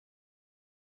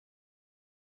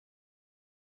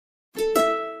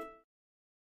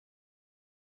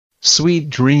Sweet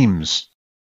dreams.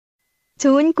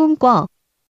 좋은 꿈 꿔.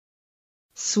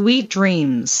 Sweet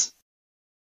dreams.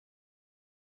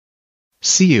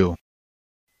 See you.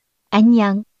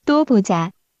 안녕, 또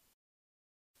보자.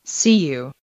 See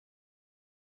you.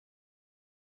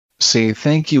 Say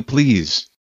thank you, please.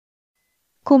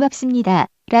 고맙습니다.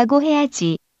 라고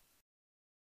해야지.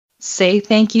 Say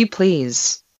thank you,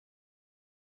 please.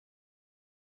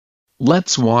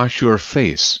 Let's wash your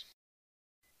face.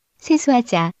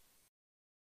 세수하자.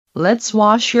 Let's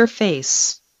wash your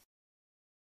face.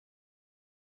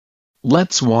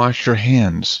 Let's wash your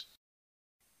hands.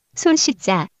 손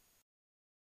씻자.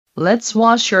 Let's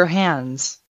wash your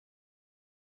hands.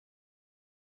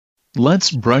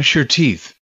 Let's brush your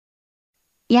teeth.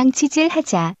 양치질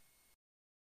하자.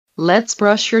 Let's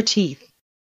brush your teeth.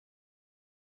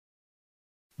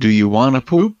 Do you want to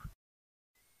poop?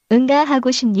 응가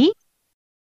하고 싶니?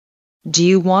 Do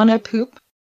you wanna poop?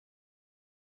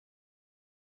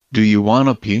 Do you want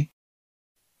to pee?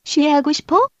 쉬하고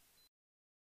싶어?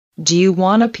 Do you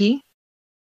wanna pee?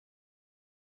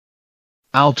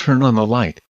 I'll turn on the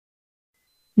light.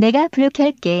 내가 불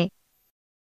켤게.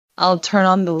 I'll turn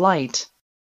on the light.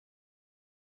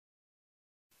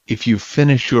 If you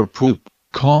finish your poop,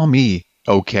 call me,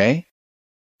 okay?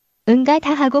 응가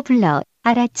다 하고 불러.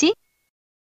 알았지?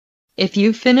 If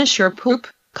you finish your poop,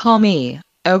 call me,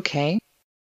 okay?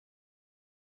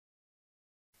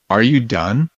 Are you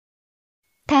done?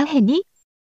 다 했니?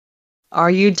 Are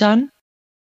you done?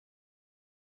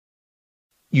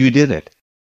 You did it.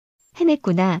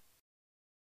 해냈구나.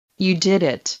 You did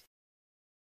it.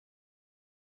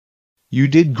 You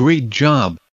did great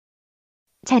job.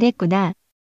 잘했구나.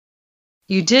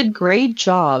 You did great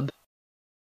job.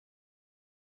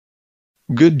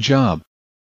 Good job.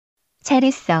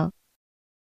 잘했어.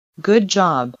 Good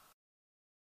job.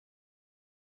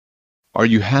 Are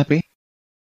you happy?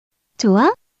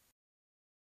 좋아?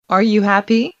 Are you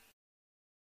happy?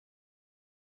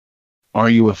 Are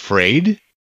you afraid?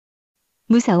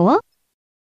 무서워?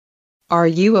 Are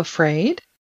you afraid?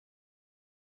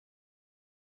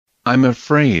 I'm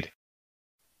afraid.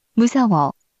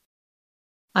 무서워.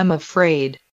 I'm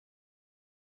afraid.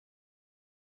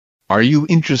 Are you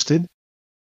interested?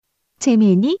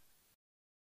 재미있니?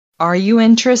 Are you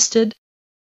interested?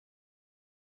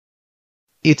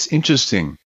 It's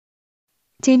interesting.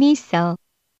 재미있어.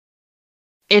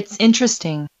 It's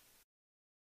interesting.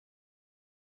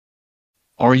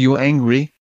 Are you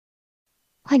angry?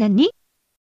 화났니?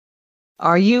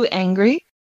 Are you angry?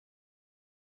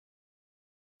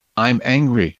 I'm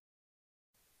angry.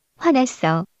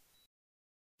 화났어.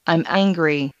 I'm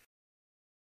angry.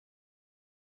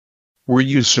 Were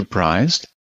you surprised?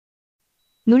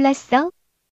 놀랐어?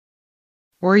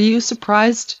 Were you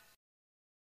surprised?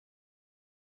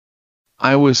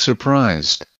 I was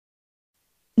surprised.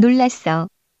 놀랐어.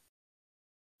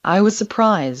 I was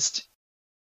surprised.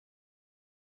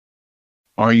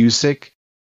 Are you sick?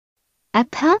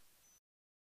 아파?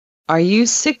 Are you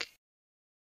sick?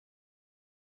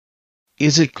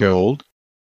 Is it cold?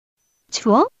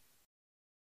 추워?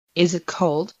 Is it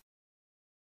cold?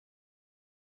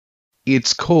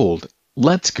 It's cold.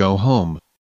 Let's go home.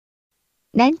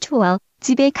 난 추워.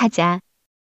 집에 가자.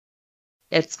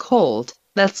 It's cold.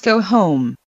 Let's go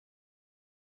home.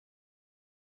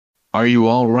 Are you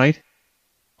all right?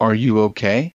 Are you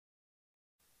okay?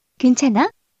 괜찮아?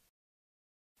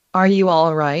 Are you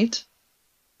all right?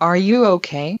 Are you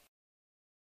okay?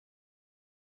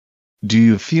 Do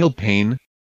you feel pain?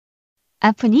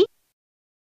 아프니?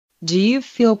 Do you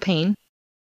feel pain?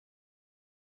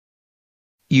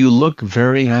 You look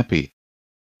very happy.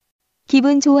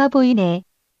 기분 좋아 보이네.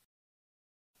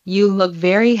 You look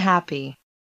very happy.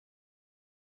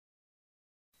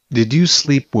 Did you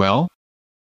sleep well?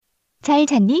 잘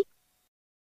잤니?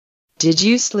 Did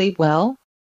you sleep well?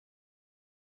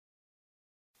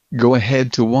 Go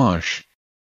ahead to wash.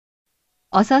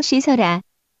 어서 씻어라.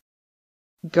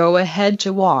 Go ahead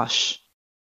to wash.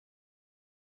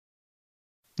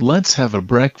 Let's have a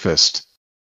breakfast.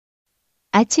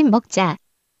 아침 먹자.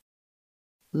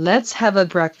 Let's have a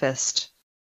breakfast.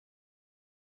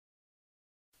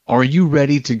 Are you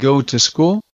ready to go to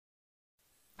school?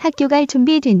 학교 갈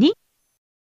준비 됐니?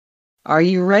 Are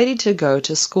you ready to go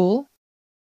to school?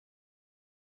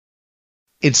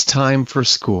 It's time for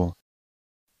school.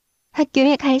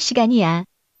 학교에 갈 시간이야.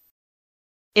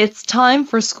 It's time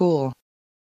for school.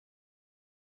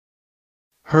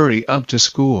 Hurry up to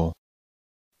school.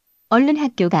 얼른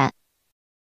학교 가.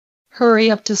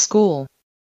 Hurry up to school.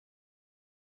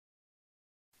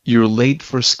 You're late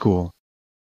for school.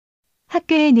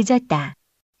 학교에 늦었다.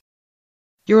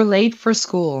 You're late for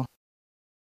school.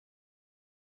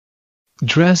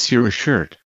 Dress your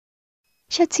shirt.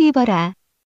 셔츠 입어라.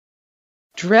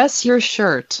 Dress your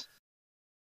shirt.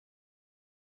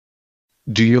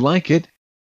 Do you like it?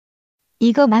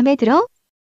 이거 맘에 들어?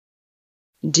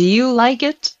 Do you like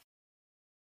it?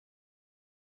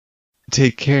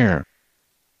 Take care.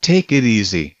 Take it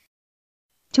easy.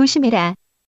 조심해라.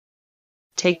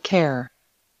 Take care.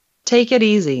 Take it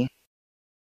easy.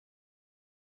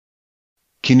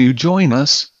 Can you join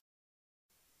us?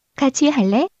 같이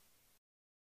할래?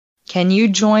 Can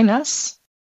you join us?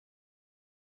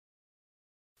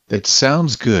 That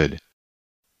sounds good.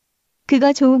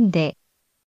 그거 좋은데.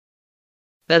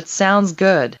 That sounds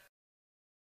good.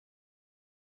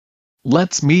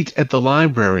 Let's meet at the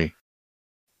library.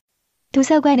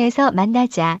 도서관에서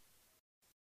만나자.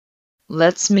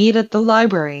 Let's meet at the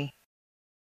library.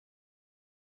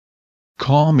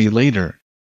 Call me later.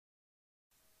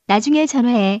 나중에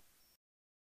전화해.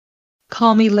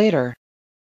 Call me later.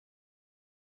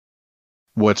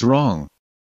 What's wrong?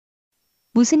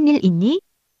 무슨 일 있니?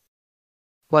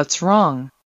 What's wrong?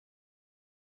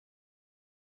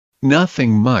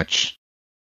 Nothing much.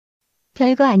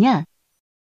 별거 아냐.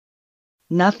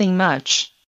 Nothing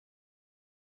much.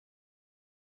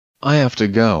 I have to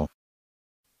go.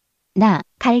 나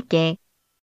갈게.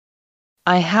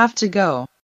 I have to go.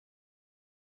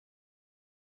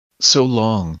 So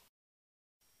long.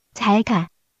 잘 가.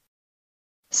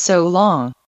 So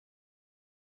long.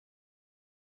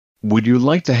 Would you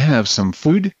like to have some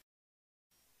food?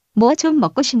 뭐 좀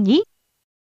먹고 싶니?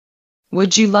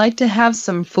 Would you like to have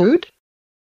some food?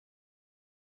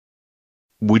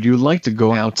 Would you like to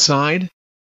go outside?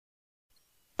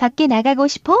 밖에 나가고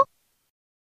싶어?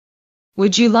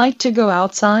 Would you like to go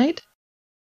outside?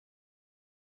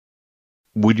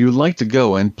 Would you like to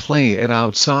go and play it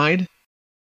outside?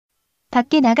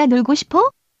 밖에 나가 놀고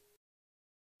싶어?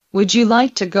 Would you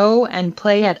like to go and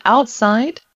play it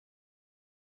outside?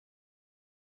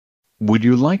 Would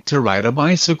you like to ride a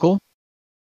bicycle?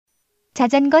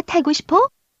 자전거 타고 싶어?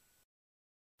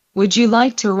 Would you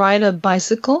like to ride a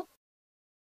bicycle?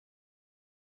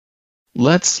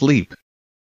 Let's sleep.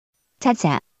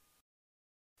 자자.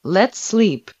 Let's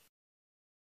sleep.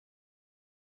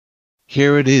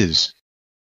 Here it is.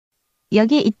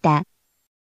 여기 있다.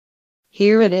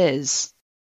 Here it is.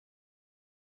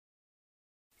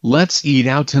 Let's eat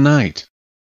out tonight.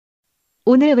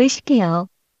 오늘 외식해요.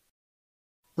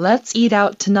 Let's eat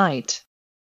out tonight.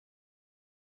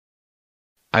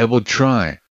 I will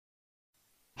try.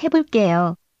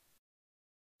 해볼게요.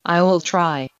 I will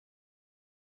try.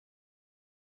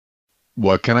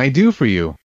 What can I do for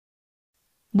you?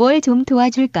 뭘 좀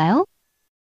도와줄까요?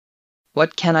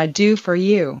 What can I do for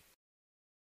you?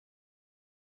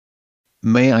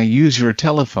 May I use your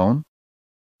telephone?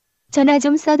 전화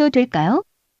좀 써도 될까요?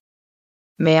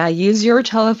 May I use your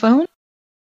telephone?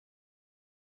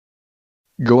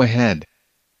 Go ahead.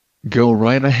 Go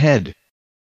right ahead.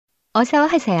 어서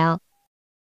하세요.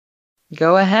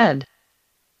 Go ahead.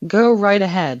 Go right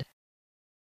ahead.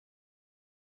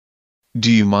 Do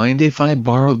you mind if I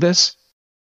borrow this?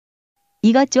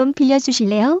 이것 좀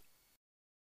빌려주실래요?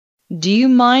 Do you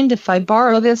mind if I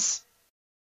borrow this?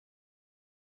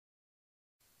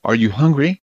 Are you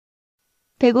hungry?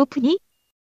 배고프니?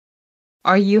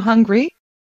 Are you hungry?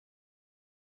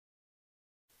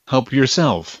 Help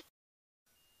yourself.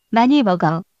 많이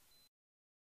먹어.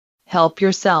 Help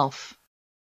yourself.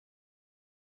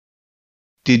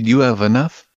 Did you have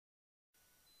enough?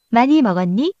 많이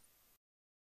먹었니?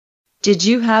 Did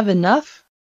you have enough?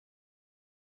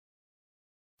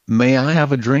 May I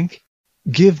have a drink?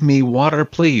 Give me water,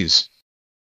 please.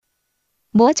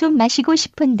 뭐 좀 마시고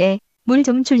싶은데 물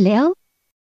좀 줄래요?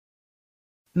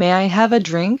 May I have a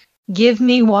drink? Give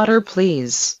me water,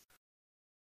 please.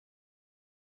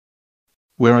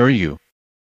 Where are you?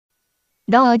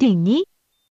 너 어디 있니?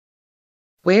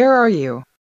 Where are you?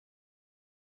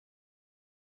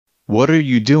 What are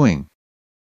you doing?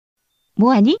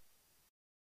 뭐 하니?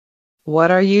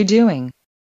 What are you doing?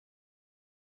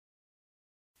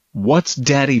 What's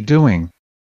Daddy doing?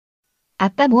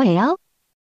 아빠 뭐 해요?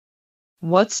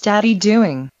 What's Daddy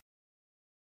doing?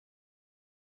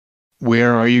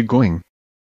 Where are you going?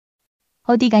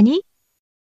 어디 가니?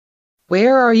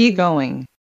 Where are you going?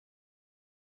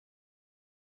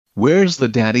 Where's the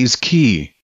daddy's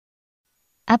key?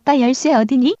 아빠 열쇠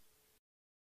어디니?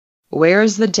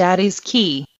 Where's the daddy's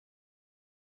key?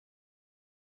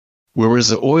 Where is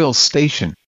the oil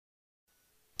station?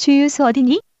 주유소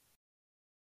어디니?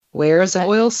 Where's the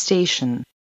oil station?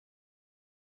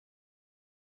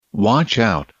 Watch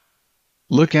out.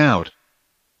 Look out.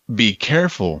 Be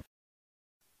careful.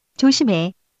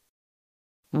 조심해.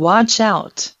 Watch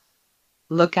out.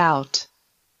 Look out.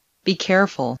 Be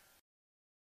careful.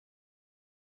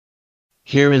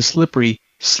 Here is slippery,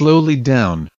 slowly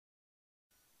down.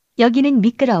 여기는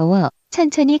미끄러워.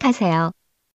 천천히 가세요.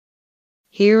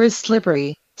 Here is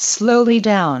slippery, slowly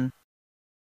down.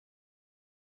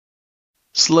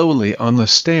 Slowly on the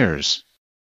stairs.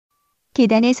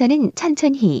 계단에서는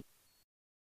천천히.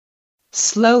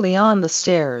 Slowly on the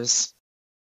stairs.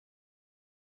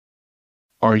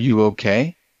 Are you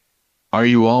okay? Are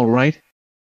you all right?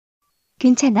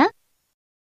 괜찮아?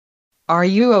 Are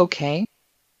you okay?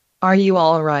 Are you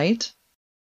all right?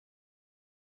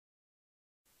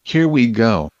 Here we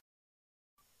go.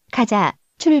 가자.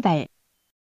 출발.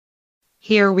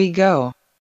 Here we go.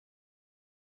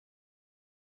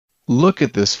 Look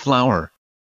at this flower.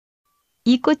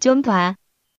 이 꽃 좀 봐.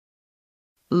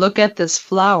 Look at this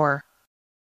flower.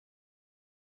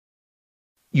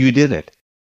 You did it.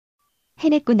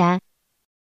 해냈구나.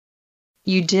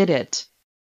 You did it.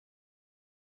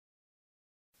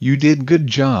 You did good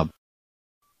job.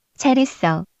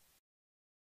 잘했어.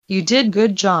 You did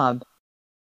good job.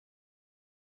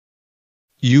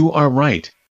 You are right.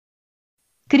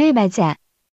 그래 맞아.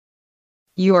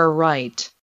 You are right.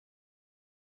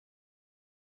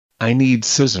 I need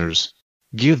scissors.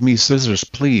 Give me scissors,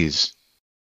 please.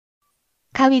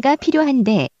 가위가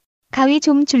필요한데. 가위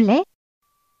좀 줄래?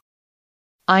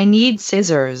 I need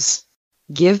scissors.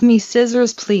 Give me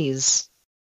scissors, please.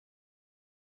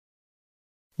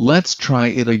 Let's try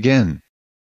it again.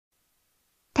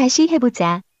 다시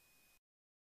해보자.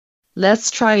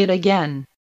 Let's try it again.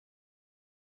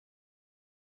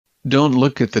 Don't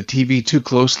look at the TV too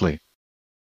closely.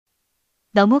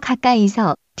 너무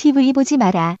가까이서 TV 보지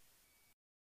마라.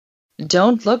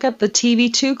 Don't look at the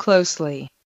TV too closely.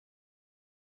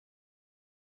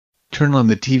 Turn on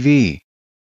the TV.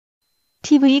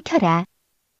 TV 켜라.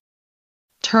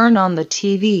 Turn on the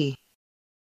TV.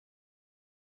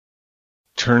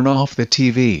 Turn off the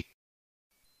TV.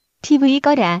 TV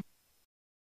꺼라.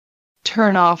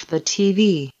 Turn off the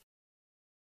TV.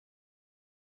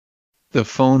 The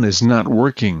phone is not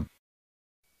working.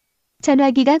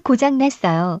 전화기가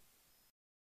고장났어요.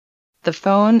 The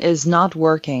phone is not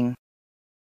working.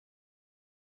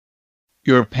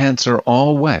 Your pants are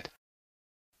all wet.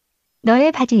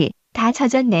 너의 바지 다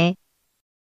젖었네.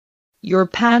 Your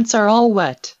pants are all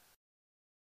wet.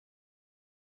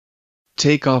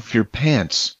 Take off your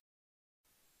pants.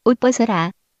 옷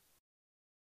벗어라.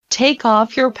 Take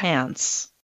off your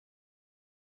pants.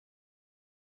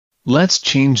 Let's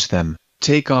change them.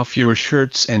 Take off your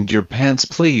shirts and your pants,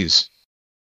 please.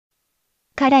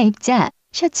 갈아입자.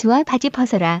 셔츠와 바지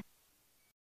벗어라.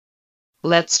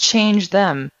 Let's change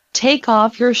them. Take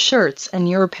off your shirts and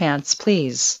your pants,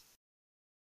 please.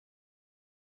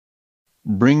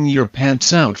 Bring your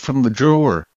pants out from the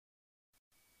drawer.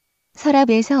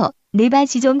 서랍에서 내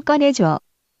바지 좀 꺼내줘.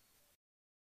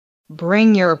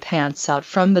 Bring your pants out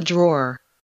from the drawer.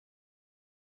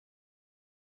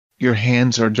 Your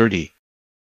hands are dirty.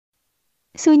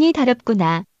 손이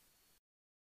더럽구나.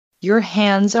 Your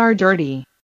hands are dirty.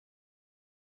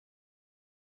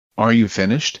 Are you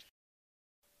finished?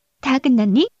 다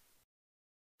끝났니?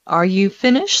 Are you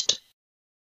finished?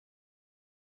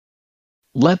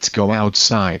 Let's go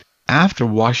outside after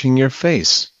washing your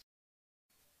face.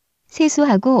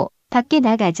 세수하고 밖에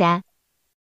나가자.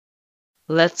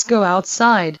 Let's go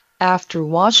outside after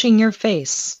washing your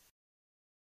face.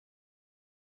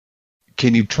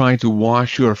 Can you try to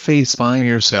wash your face by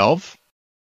yourself?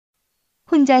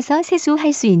 혼자서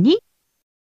세수할 수 있니?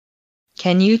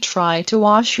 Can you try to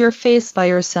wash your face by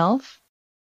yourself?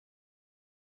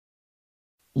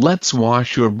 Let's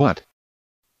wash your butt.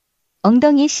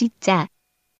 엉덩이 씻자.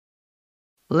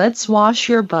 Let's wash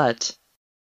your butt.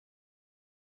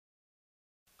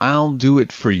 I'll do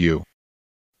it for you.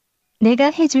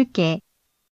 내가 해줄게.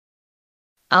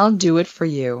 I'll do it for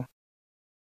you.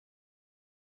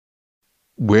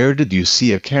 Where did you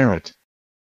see a carrot?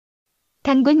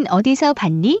 당근 어디서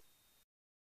봤니?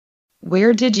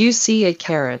 Where did you see a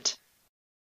carrot?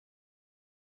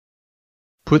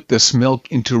 Put this milk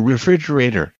into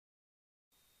refrigerator.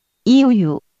 이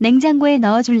우유 냉장고에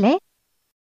넣어줄래?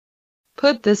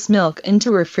 Put this milk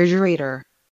into refrigerator.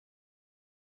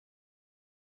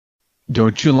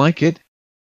 Don't you like it?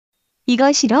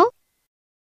 이거 싫어?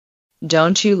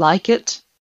 Don't you like it?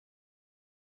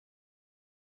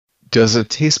 Does it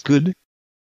taste good?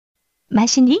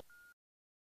 맛있니?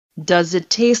 Does it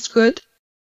taste good?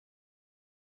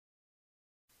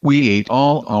 We ate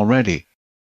all already.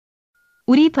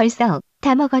 우리 벌써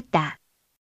다 먹었다.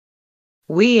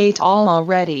 We ate all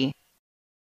already.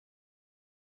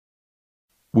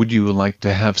 Would you like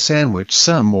to have sandwich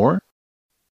some more?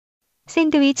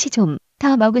 샌드위치 좀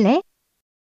더 먹을래?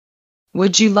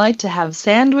 Would you like to have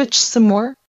sandwich some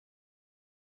more?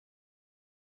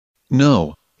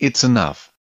 No, it's enough.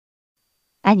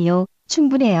 아니요,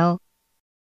 충분해요.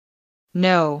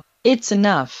 No, it's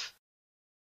enough.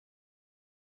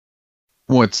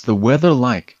 What's the weather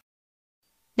like?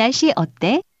 날씨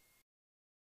어때?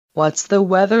 What's the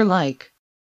weather like?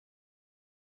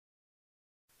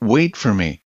 Wait for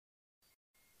me.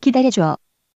 기다려줘.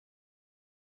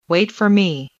 Wait for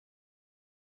me.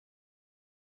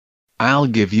 I'll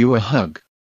give you a hug.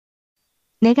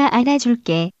 내가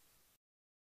안아줄게.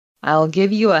 I'll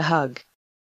give you a hug.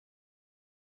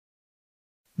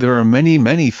 There are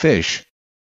many fish.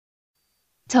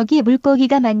 저기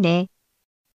물고기가 많네.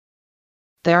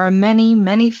 There are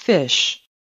many fish.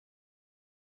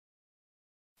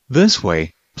 This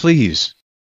way, please.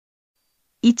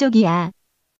 이쪽이야.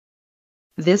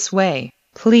 This way,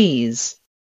 please.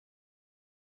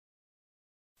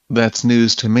 That's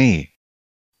news to me.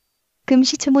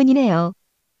 금시초문이네요.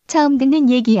 처음 듣는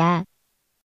얘기야.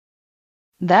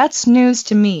 That's news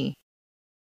to me.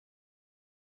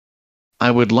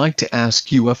 I would like to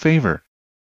ask you a favor.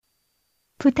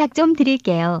 부탁 좀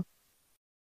드릴게요.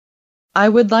 I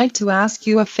would like to ask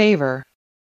you a favor.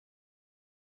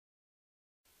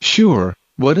 Sure,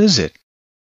 what is it?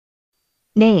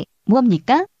 네,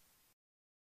 뭡니까?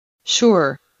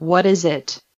 Sure, what is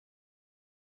it?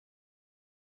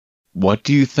 What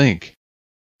do you think?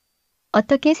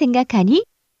 어떻게 생각하니?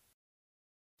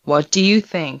 What do you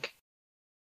think?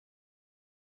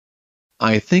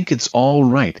 I think it's all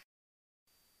right.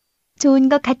 좋은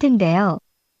것 같은데요.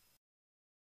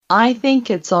 I think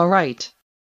it's all right.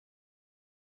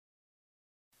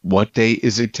 What day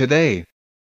is it today?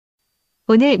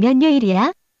 오늘 몇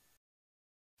요일이야?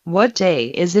 What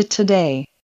day is it today?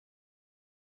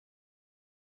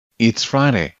 It's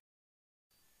Friday.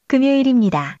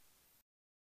 금요일입니다.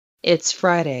 It's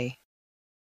Friday.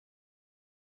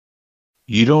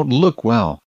 You don't look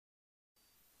well.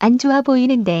 안 좋아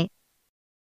보이는데.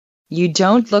 You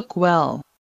don't look well.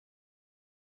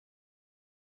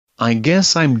 I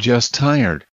guess I'm just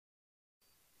tired.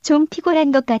 좀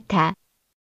피곤한 것 같아.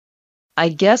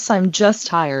 I guess I'm just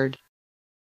tired.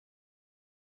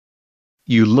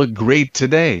 You look great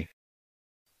today.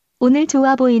 오늘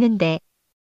좋아 보이는데.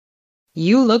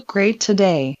 You look great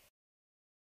today.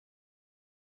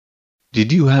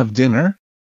 Did you have dinner?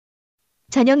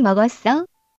 저녁 먹었어?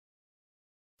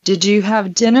 Did you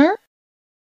have dinner?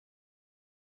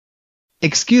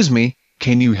 Excuse me,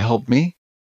 can you help me?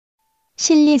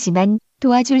 실례지만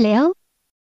도와줄래요?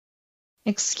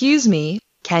 Excuse me,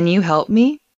 can you help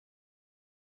me?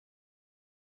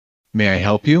 May I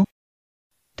help you?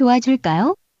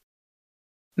 도와줄까요?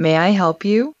 May I help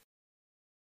you?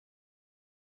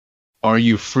 Are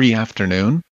you free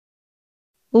afternoon?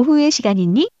 오후에 시간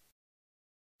있니?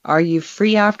 Are you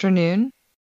free afternoon?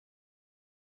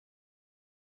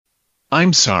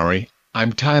 I'm sorry,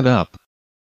 I'm tied up.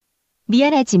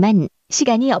 미안하지만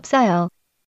시간이 없어요.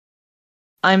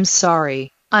 I'm sorry,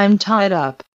 I'm tied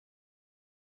up.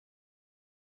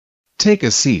 Take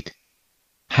a seat.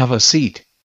 Have a seat.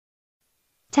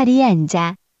 자리에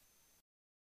앉아.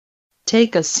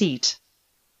 Take a seat.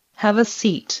 Have a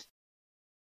seat.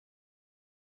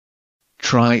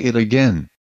 Try it again.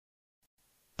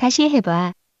 다시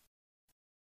해봐.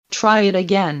 Try it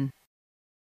again.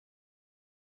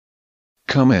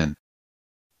 Come in.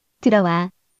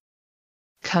 들어와.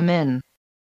 Come in.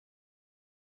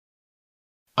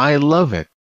 I love it.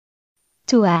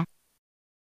 좋아.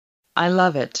 I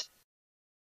love it.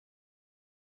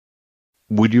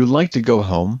 Would you like to go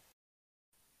home?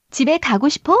 집에 가고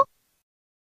싶어?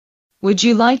 Would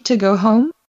you like to go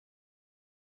home?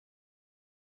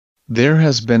 There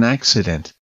has been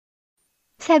accident.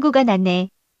 사고가 났네.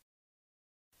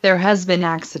 There has been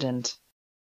accident.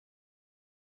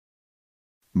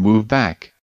 Move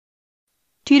back.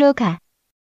 뒤로 가.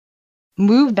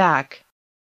 Move back.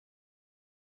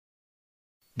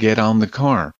 Get on the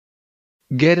car.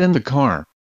 Get in the car.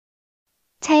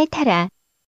 차에 타라.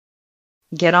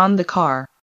 Get on the car.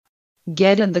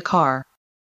 Get in the car.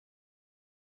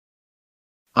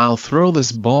 I'll throw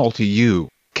this ball to you.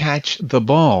 Catch the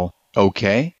ball,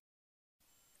 okay?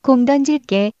 공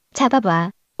던질게.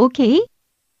 잡아봐. 오케이?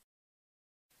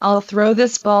 I'll throw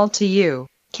this ball to you.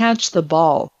 Catch the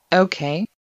ball, okay?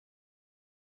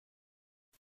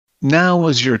 Now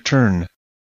is your turn.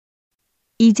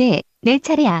 이제 내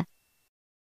차례야.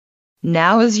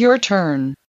 Now is your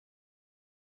turn.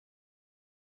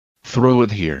 Throw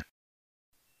it here.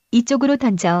 이쪽으로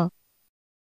던져.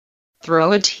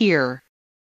 Throw it here.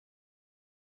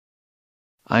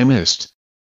 I missed.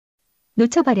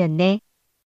 놓쳐버렸네.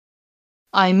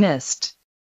 I missed.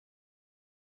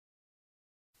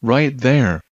 Right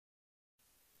there.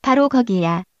 바로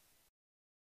거기야.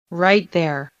 Right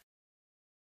there.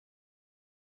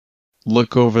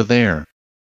 Look over there.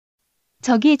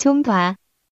 저기 좀 봐.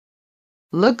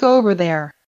 Look over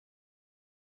there.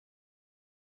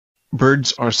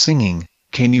 Birds are singing.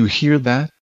 Can you hear that?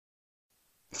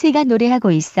 새가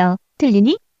노래하고 있어.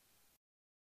 들리니?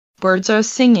 Birds are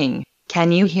singing.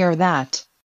 Can you hear that?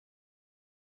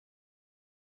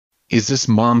 Is this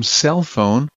mom's cell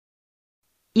phone?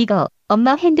 이거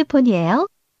엄마 핸드폰이에요?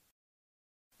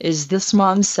 Is this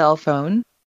mom's cell phone?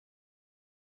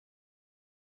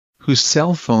 Whose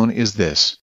cell phone is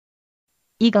this?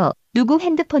 이거 누구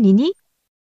핸드폰이니?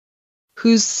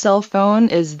 Whose cell phone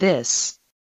is this?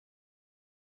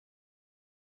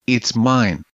 It's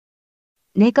mine.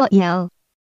 내 거요.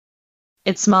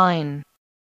 It's mine.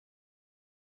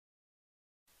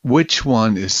 Which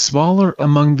one is smaller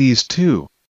among these two?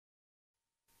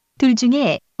 둘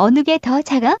중에 어느 게 더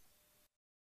작아?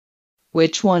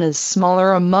 Which one is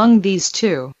smaller among these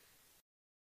two?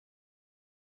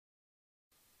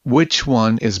 Which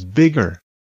one is bigger?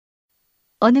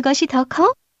 어느 것이 더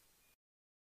커?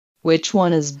 Which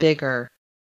one is bigger?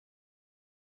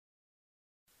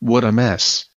 What a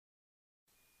mess.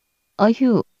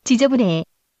 어휴, 지저분해.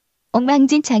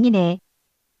 엉망진창이네.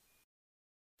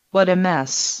 What a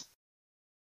mess.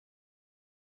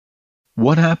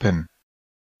 What happened?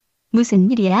 무슨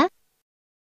일이야?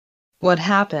 What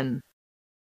happened?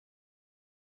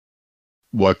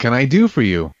 What can I do for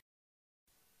you?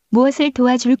 무엇을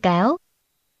도와줄까요?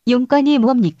 용건이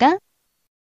뭡니까?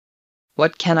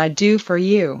 What can I do for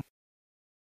you?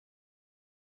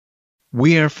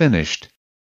 We are finished.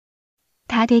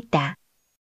 다 됐다.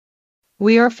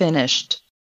 We are finished.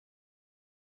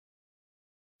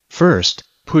 First,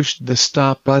 push the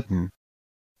stop button.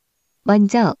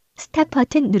 먼저 스탑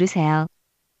버튼 누르세요.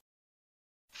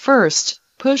 First,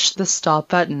 push the stop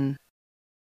button.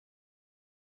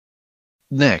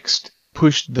 Next,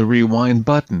 push the rewind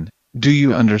button. Do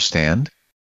you understand?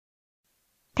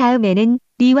 다음에는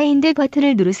리와인드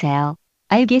버튼을 누르세요.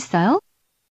 알겠어요?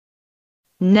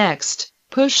 Next,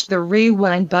 push the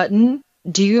rewind button.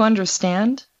 Do you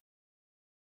understand?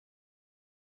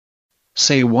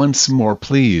 Say once more,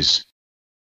 please.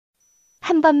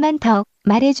 한 번만 더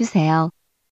말해주세요.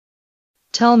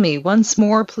 Tell me once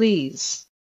more, please.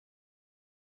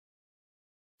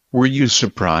 Were you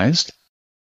surprised?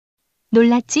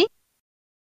 놀랐지?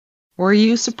 Were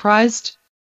you surprised?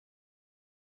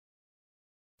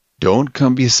 Don't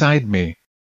come beside me.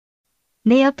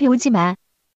 내 옆에 오지 마.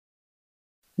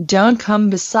 Don't come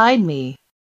beside me.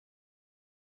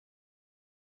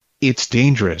 It's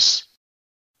dangerous.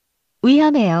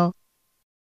 위험해요.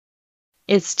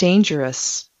 It's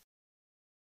dangerous.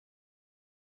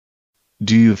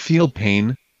 Do you feel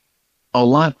pain? A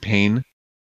lot pain?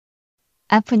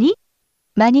 아프니?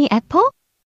 많이 아파?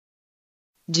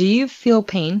 Do you feel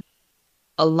pain?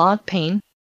 A lot pain?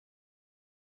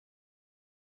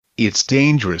 It's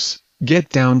dangerous. Get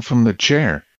down from the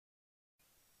chair.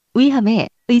 위험해.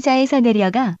 의자에서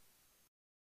내려가.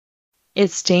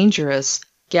 It's dangerous.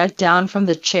 Get down from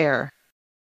the chair.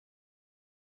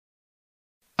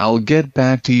 I'll get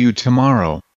back to you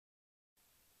tomorrow.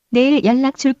 내일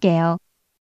연락 줄게요.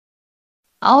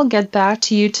 I'll get back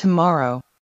to you tomorrow.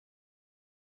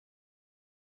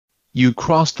 You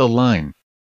crossed the line.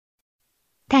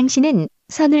 당신은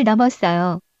선을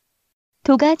넘었어요.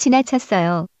 도가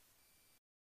지나쳤어요.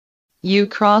 You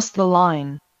crossed the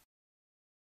line.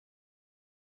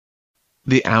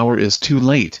 The hour is too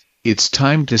late. It's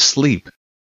time to sleep.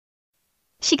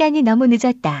 시간이 너무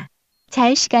늦었다.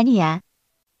 잘 시간이야.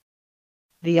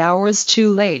 The hour is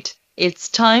too late. It's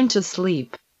time to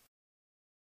sleep.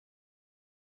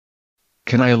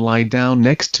 Can I lie down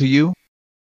next to you?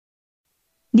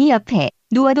 네 옆에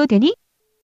누워도 되니?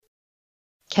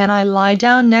 Can I lie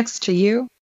down next to you?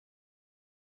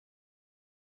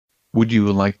 Would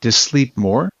you like to sleep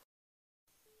more?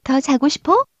 더 자고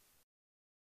싶어?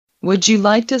 Would you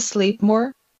like to sleep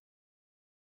more?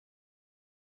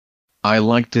 I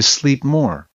like to sleep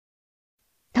more.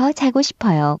 더 자고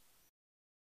싶어요.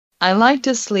 I like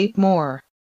to sleep more.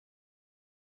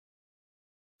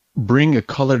 Bring a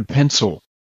colored pencil.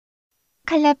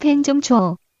 칼라펜 좀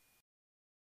줘.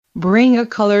 Bring a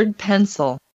colored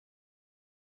pencil.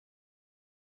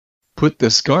 Put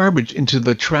this garbage into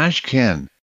the trash can.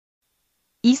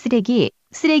 이 쓰레기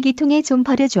쓰레기통에 좀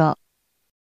버려줘.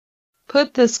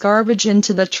 Put this garbage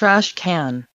into the trash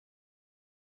can.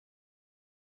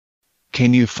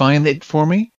 Can you find it for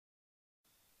me?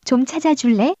 좀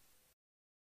찾아줄래?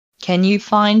 Can you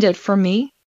find it for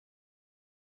me?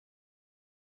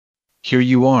 Here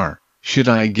you are. Should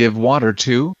I give water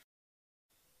too?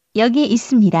 여기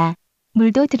있습니다.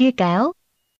 물도 드릴까요?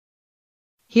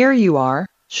 Here you are.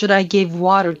 Should I give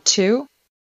water too?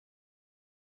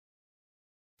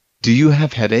 Do you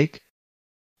have headache?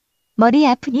 머리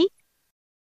아프니?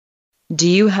 Do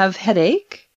you have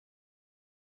headache?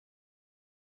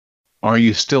 Are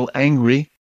you still angry?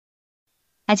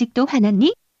 아직도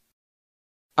화났니?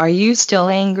 Are you still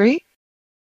angry?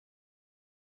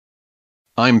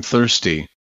 I'm thirsty.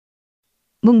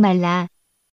 목말라.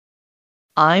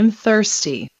 I'm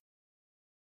thirsty.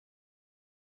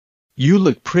 You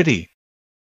look pretty.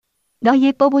 너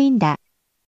예뻐 보인다.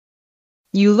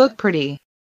 You look pretty.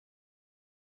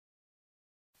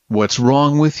 What's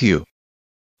wrong with you?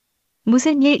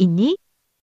 무슨 일 있니?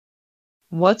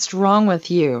 What's wrong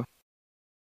with you?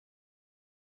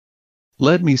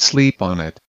 Let me sleep on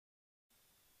it.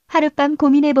 하룻밤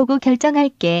고민해보고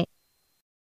결정할게.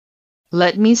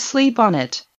 Let me sleep on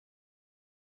it.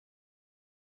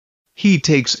 He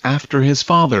takes after his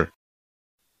father.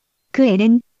 그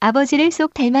애는 아버지를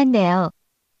쏙 닮았네요.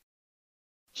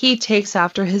 He takes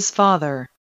after his father.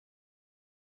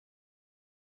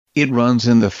 It runs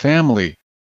in the family.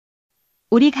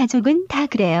 우리 가족은 다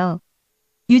그래요.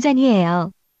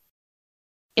 유전이에요.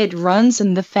 It runs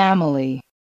in the family.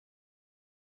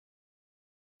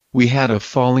 We had a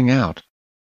falling out.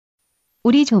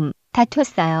 우리 좀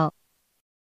다퉜어요.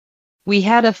 We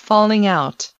had a falling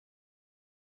out.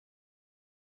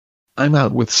 I'm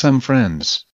out with some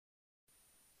friends.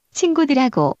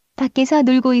 친구들하고 밖에서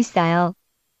놀고 있어요.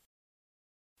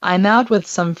 I'm out with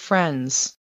some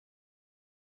friends.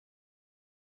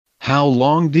 How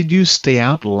long did you stay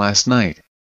out last night?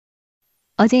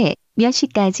 어제 몇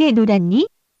시까지 놀았니?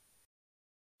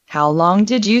 How long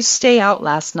did you stay out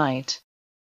last night?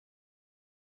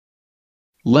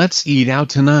 Let's eat out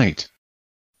tonight.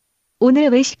 오늘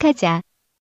외식하자.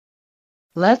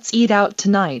 Let's eat out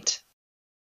tonight.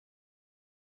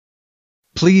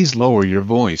 Please lower your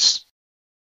voice.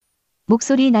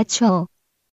 목소리 낮춰.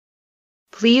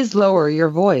 Please lower your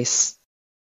voice.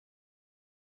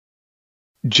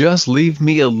 Just leave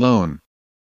me alone.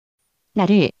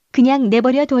 나를 그냥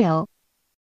내버려 둬요.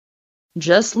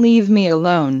 Just leave me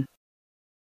alone.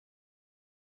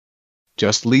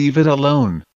 Just leave it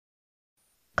alone.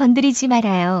 건드리지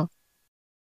말아요.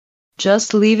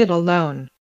 Just leave it alone.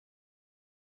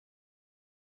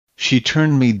 She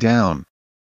turned me down.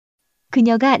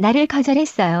 그녀가 나를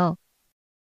거절했어요.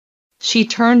 She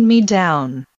turned me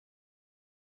down.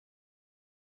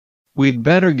 We'd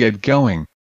better get going.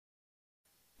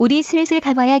 우리 슬슬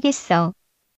가봐야겠어.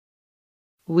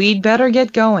 We'd better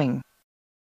get going.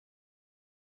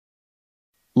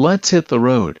 Let's hit the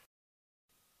road.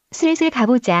 슬슬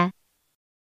가보자.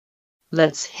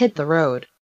 Let's hit the road.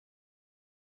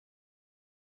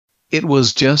 It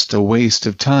was just a waste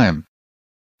of time.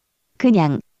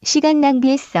 그냥 시간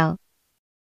낭비했어.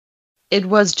 It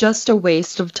was just a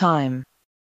waste of time.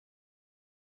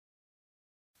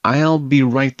 I'll be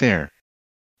right there.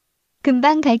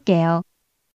 금방 갈게요.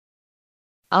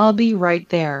 I'll be right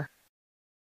there.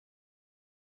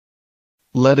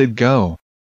 Let it go.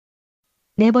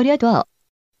 내버려 둬.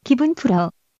 기분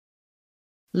풀어.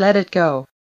 Let it go.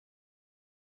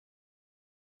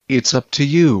 It's up to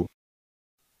you.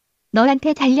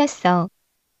 너한테 달렸어.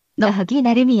 너 하기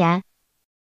나름이야.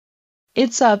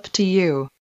 It's up to you.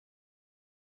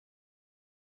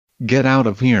 Get out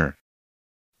of here.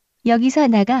 여기서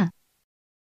나가.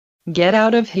 Get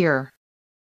out of here.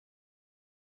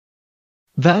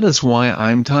 That is why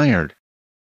I'm tired.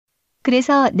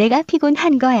 그래서 내가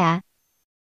피곤한 거야.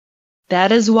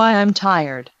 That is why I'm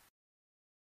tired.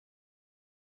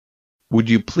 Would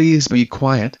you please be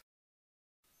quiet?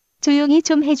 조용히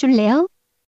좀 해줄래요?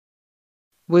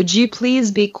 Would you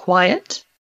please be quiet?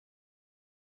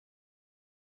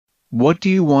 What do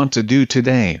you want to do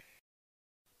today?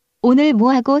 오늘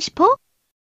뭐 하고 싶어?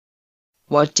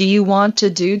 What do you want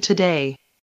to do today?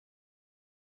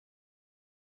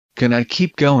 Can I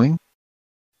keep going?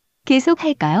 계속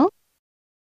할까요?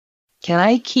 Can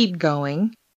I keep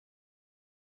going?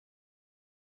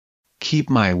 Keep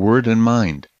my word in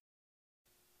mind.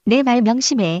 내 말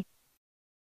명심해.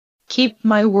 Keep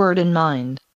my word in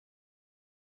mind.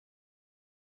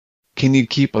 Can you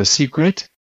keep a secret?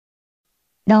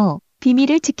 너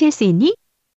비밀을 지킬 수 있니?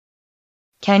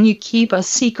 Can you keep a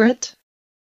secret?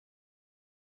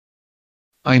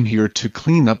 I'm here to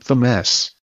clean up the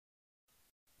mess.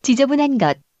 지저분한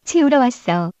것 채우러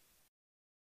왔어.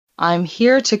 I'm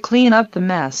here to clean up the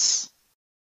mess.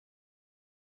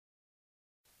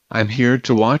 I'm here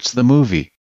to watch the movie.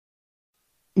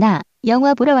 나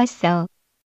영화 보러 왔어.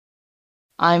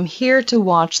 I'm here to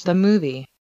watch the movie.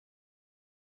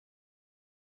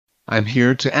 I'm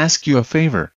here to ask you a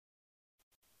favor.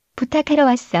 부탁하러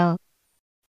왔어.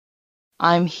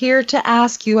 I'm here to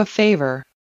ask you a favor.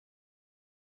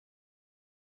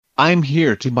 I'm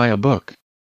here to buy a book.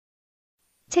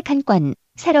 책 한 권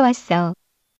사러 왔어.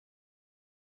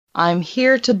 I'm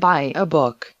here to buy a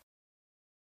book.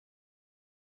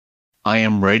 I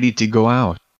am ready to go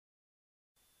out.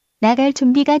 나갈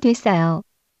준비가 됐어요.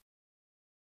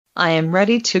 I am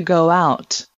ready to go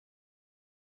out.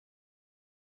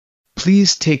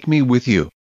 Please take me with you.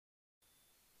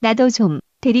 나도 좀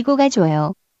데리고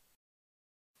가줘요.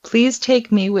 Please take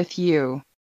me with you.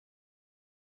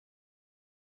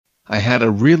 I had a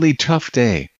really tough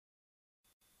day.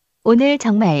 오늘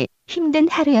정말 힘든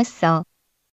하루였어.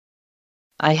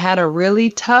 I had a really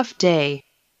tough day.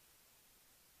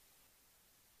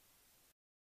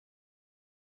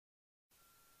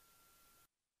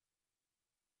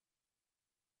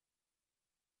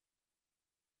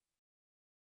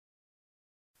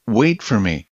 Wait for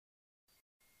me.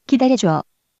 기다려줘.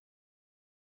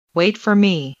 Wait for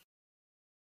me.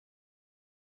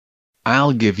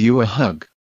 I'll give you a hug.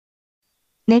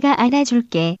 내가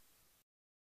안아줄게.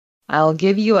 I'll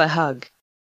give you a hug.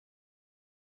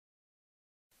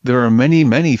 There are many,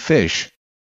 many fish.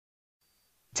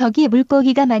 저기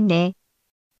물고기가 많네.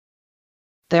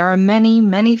 There are many,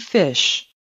 many fish.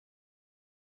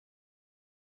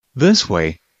 This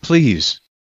way, please.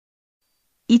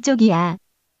 이쪽이야.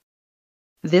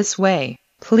 This way,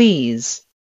 please.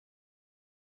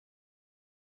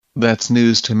 That's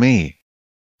news to me.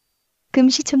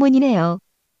 금시초문이네요.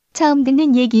 처음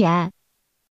듣는 얘기야.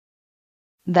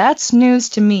 That's news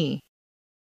to me.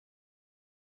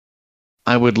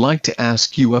 I would like to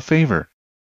ask you a favor.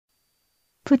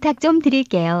 부탁 좀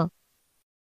드릴게요.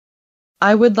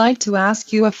 I would like to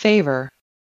ask you a favor.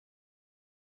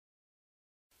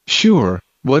 Sure,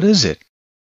 what is it?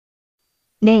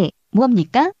 네,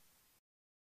 뭡니까?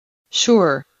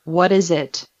 Sure, what is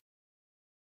it?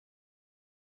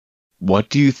 What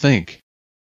do you think?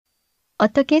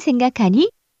 어떻게 생각하니?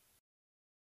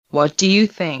 What do you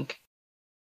think?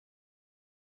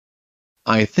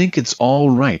 I think it's all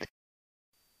right.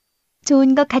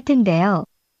 좋은 것 같은데요.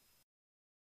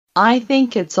 I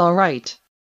think it's all right.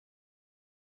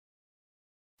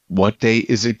 What day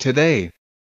is it today?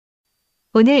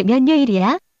 오늘 몇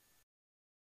요일이야?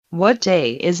 What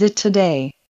day is it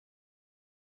today?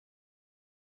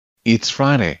 It's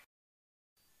Friday.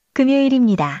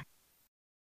 금요일입니다.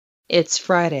 It's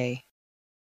Friday.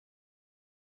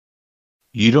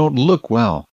 You don't look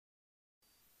well.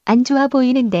 안 좋아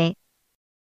보이는데.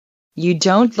 You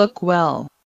don't look well.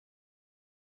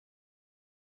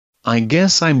 I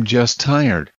guess I'm just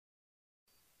tired.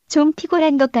 좀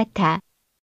피곤한 것 같아.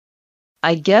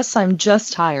 I guess I'm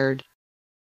just tired.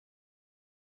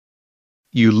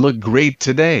 You look great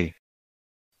today.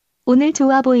 오늘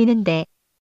좋아 보이는데.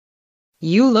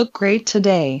 You look great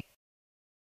today.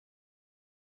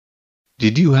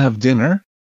 Did you have dinner?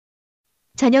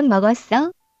 저녁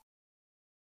먹었어?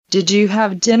 Did you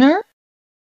have dinner?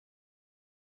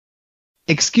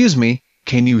 Excuse me,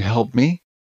 can you help me?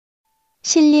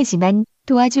 실례지만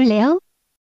도와줄래요?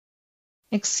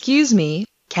 Excuse me,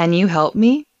 can you help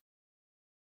me?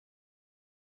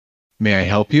 May I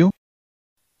help you?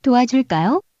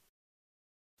 도와줄까요?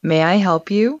 May I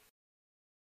help you?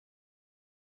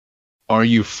 Are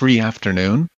you free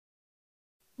afternoon?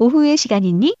 오후에 시간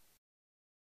있니?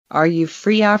 Are you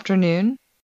free afternoon?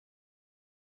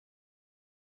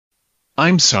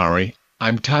 I'm sorry,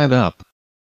 I'm tied up.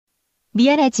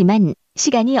 미안하지만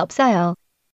시간이 없어요.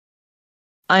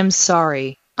 I'm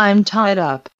sorry, I'm tied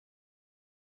up.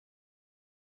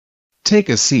 Take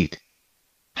a seat.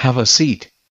 Have a seat.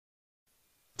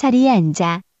 자리에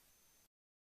앉아.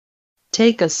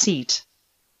 Take a seat.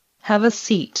 Have a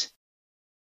seat.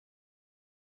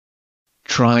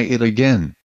 Try it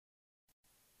again.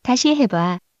 다시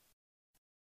해봐.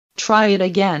 Try it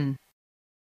again.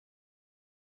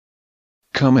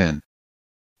 Come in.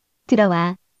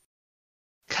 들어와.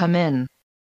 Come in.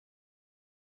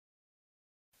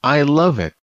 I love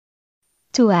it.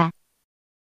 좋아.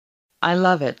 I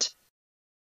love it.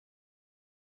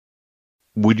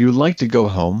 Would you like to go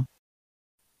home?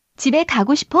 집에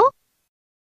가고 싶어?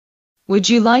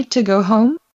 Would you like to go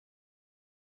home?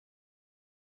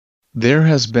 There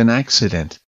has been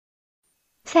accident.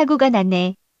 사고가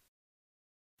났네.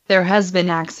 There has been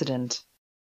accident.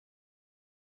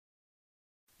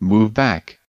 Move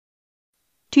back.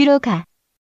 뒤로 가.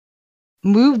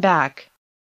 Move back.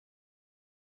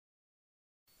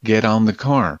 Get on the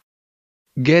car.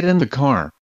 Get in the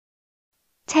car.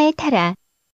 차에 타라.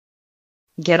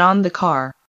 Get on the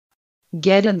car.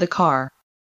 Get in the car.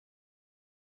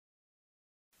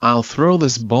 I'll throw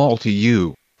this ball to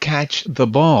you. Catch the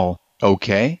ball,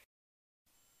 okay?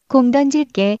 공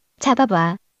던질게.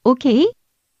 잡아봐. 오케이?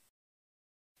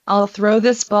 I'll throw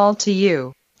this ball to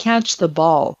you. Catch the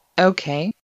ball,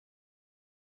 okay?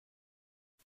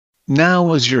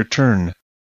 Now is your turn.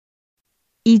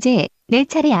 이제 내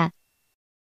차례야.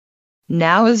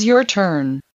 Now is your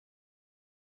turn.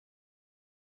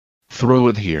 Throw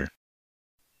it here.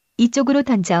 이쪽으로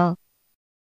던져.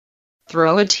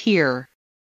 Throw it here.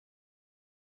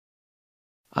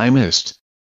 I missed.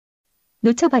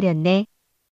 놓쳐버렸네.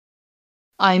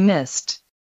 I missed.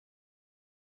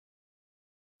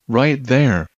 Right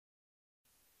there.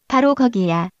 바로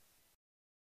거기야.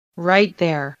 Right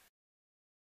there.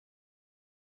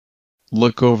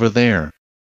 Look over there.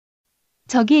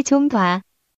 저기 좀 봐.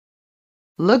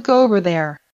 Look over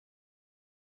there.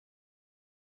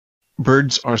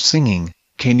 Birds are singing.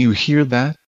 Can you hear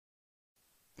that?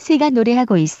 새가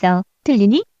노래하고 있어.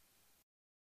 들리니?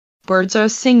 Birds are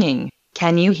singing.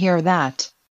 Can you hear that?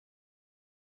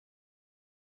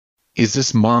 Is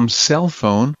this mom's cell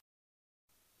phone?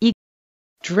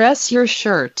 Dress your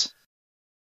shirt.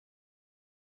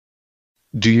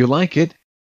 Do you like it?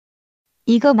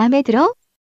 이거 맘에 들어?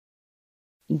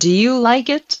 Do you like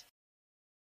it?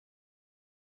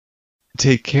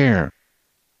 Take care.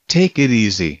 Take it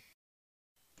easy.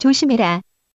 조심해라.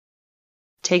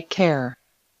 Take care.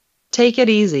 Take it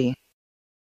easy.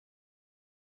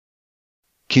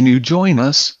 Can you join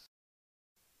us?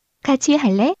 같이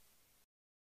할래?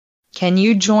 Can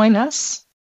you join us?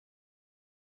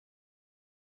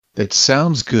 That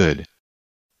sounds good.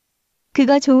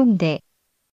 그거 좋은데.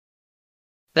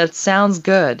 That sounds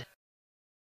good.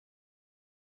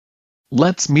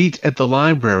 Let's meet at the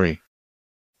library.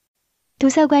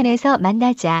 도서관에서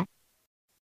만나자.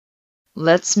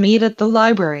 Let's meet at the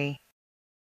library.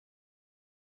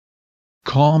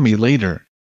 Call me later.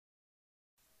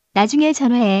 나중에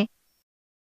전화해.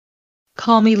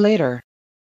 Call me later.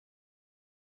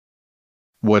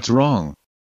 What's wrong?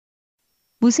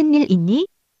 무슨 일 있니?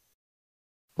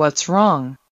 What's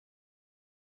wrong?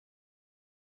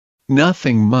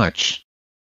 Nothing much.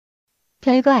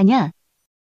 별거 아냐.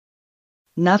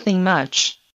 Nothing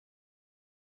much.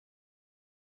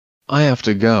 I have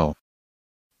to go.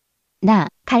 나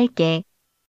갈게.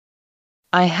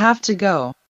 I have to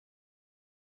go.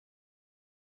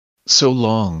 So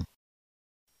long.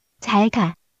 잘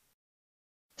가.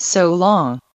 So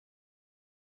long.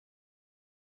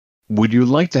 Would you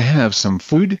like to have some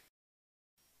food?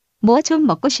 뭐 좀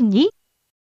먹고 싶니?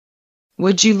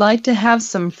 Would you like to have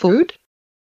some food?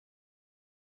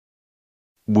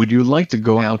 Would you like to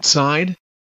go outside?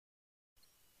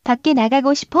 밖에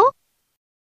나가고 싶어?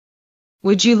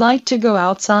 Would you like to go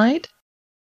outside?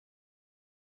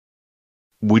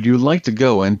 Would you like to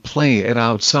go and play it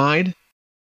outside?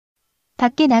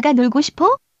 밖에 나가 놀고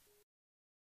싶어?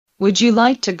 Would you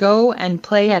like to go and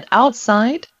play it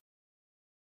outside?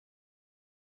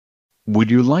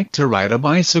 Would you like to ride a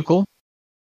bicycle?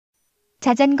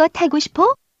 자전거 타고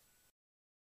싶어?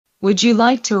 Would you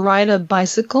like to ride a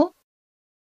bicycle?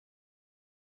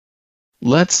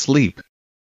 Let's sleep.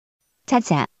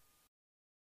 자자.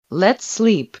 Let's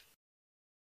sleep.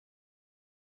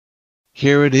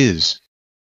 Here it is.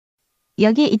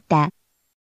 여기 있다.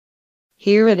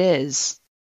 Here it is.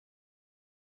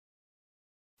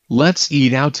 Let's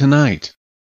eat out tonight.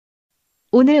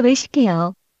 오늘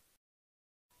외식해요.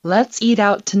 Let's eat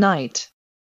out tonight.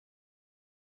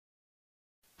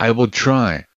 I will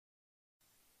try.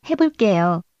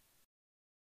 해볼게요.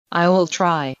 I will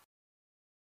try.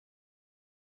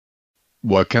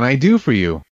 What can I do for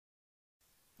you?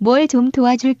 뭘 좀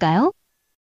도와줄까요?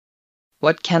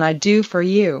 What can I do for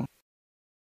you?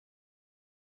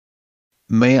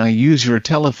 May I use your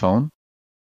telephone?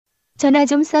 전화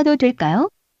좀 써도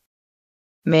될까요?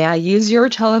 May I use your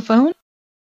telephone?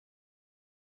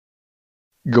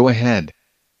 Go ahead.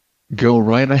 Go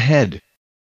right ahead.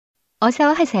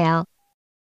 어서 하세요.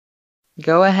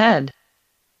 Go ahead.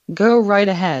 Go right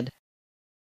ahead.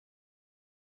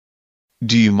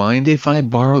 Do you mind if I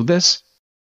borrow this?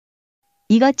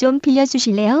 이것 좀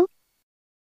빌려주실래요?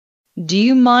 Do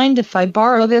you mind if I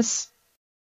borrow this?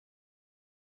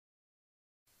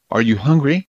 Are you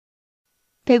hungry?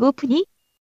 배고프니?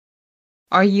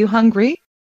 Are you hungry?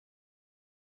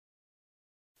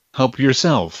 Help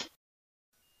yourself.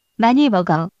 많이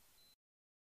먹어.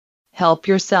 Help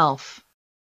yourself.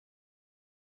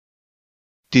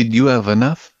 Did you have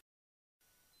enough?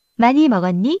 많이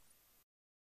먹었니?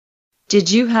 Did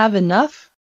you have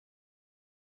enough?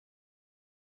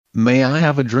 May I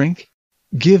have a drink?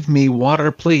 Give me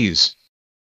water, please.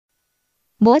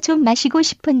 뭐 좀 마시고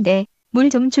싶은데 물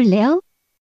좀 줄래요?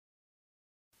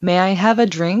 May I have a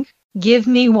drink? Give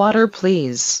me water,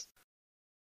 please.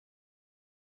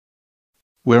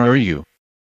 Where are you?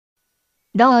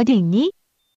 너 어디 있니?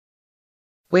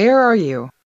 Where are you?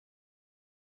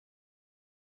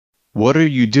 What are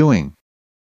you doing?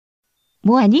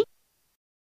 뭐 하니?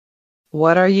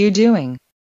 What are you doing?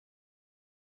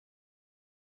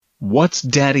 What's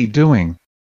Daddy doing?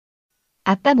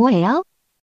 아빠 뭐 해요?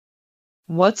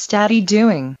 What's Daddy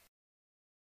doing?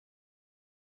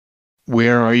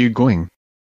 Where are you going?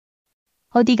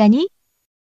 어디 가니?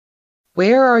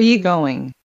 Where are you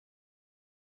going?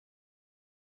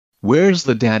 Where's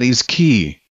the daddy's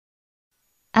key?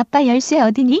 아빠 열쇠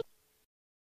어디니?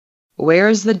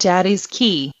 Where's the daddy's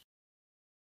key?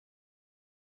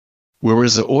 Where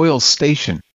is the oil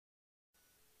station?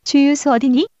 주유소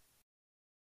어디니?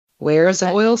 Where's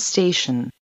the oil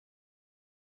station?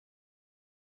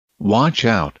 Watch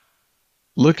out.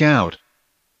 Look out.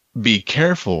 Be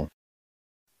careful.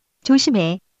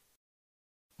 조심해.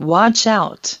 Watch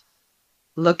out.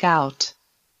 Look out.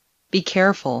 Be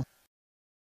careful.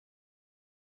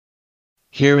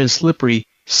 Here is slippery.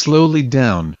 Slowly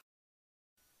down.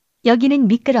 여기는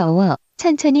미끄러워.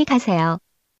 천천히 가세요.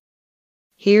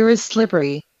 Here is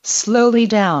slippery. Slowly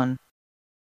down.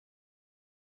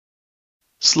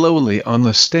 Slowly on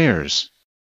the stairs.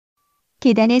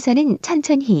 계단에서는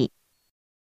천천히.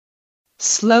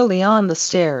 Slowly on the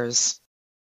stairs.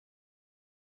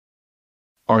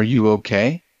 Are you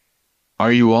okay?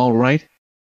 Are you all right?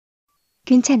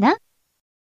 괜찮아?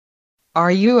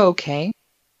 Are you okay?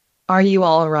 Are you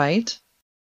all right?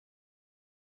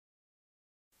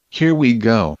 Here we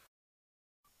go.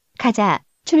 가자.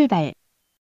 출발.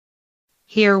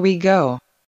 Here we go.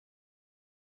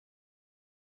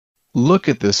 Look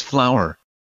at this flower.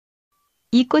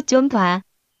 이 꽃 좀 봐.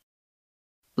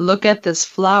 Look at this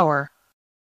flower.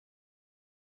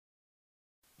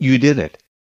 You did it.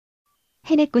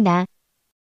 해냈구나.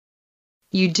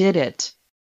 You did it.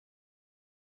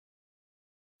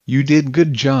 You did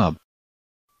good job.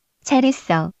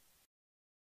 잘했어.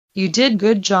 You did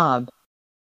good job.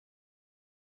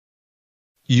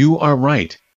 You are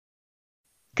right.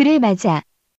 그래 맞아.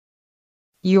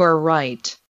 You are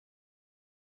right.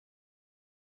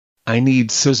 I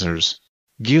need scissors.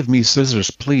 Give me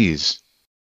scissors, please.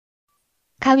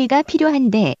 가위가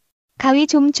필요한데. 가위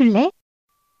좀 줄래?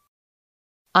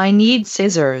 I need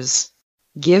scissors.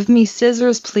 Give me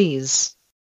scissors, please.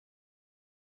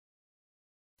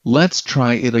 Let's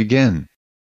try it again.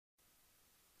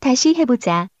 다시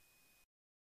해보자.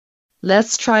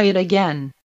 Let's try it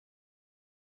again.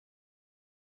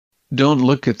 Don't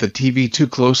look at the TV too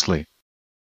closely.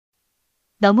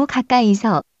 너무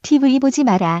가까이서 TV 보지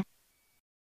마라.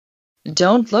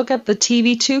 Don't look at the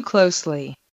TV too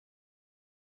closely.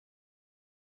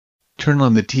 Turn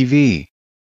on the TV.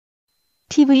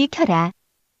 TV 켜라.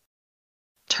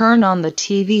 Turn on the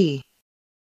TV.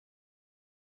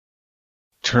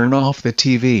 Turn off the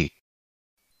TV.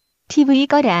 TV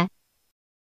꺼라.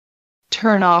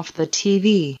 Turn off the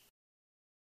TV.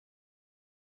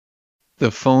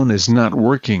 The phone is not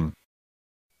working.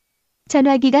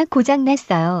 전화기가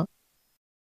고장났어요.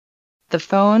 The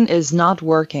phone is not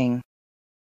working.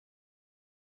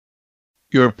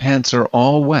 Your pants are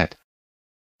all wet.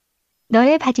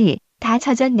 너의 바지 다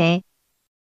젖었네.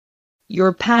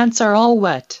 Your pants are all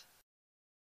wet.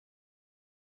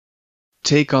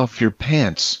 Take off your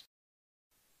pants.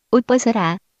 옷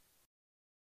벗어라.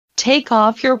 Take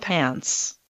off your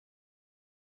pants.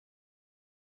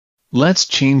 Let's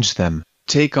change them.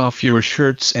 Take off your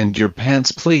shirts and your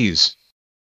pants, please.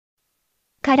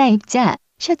 갈아입자.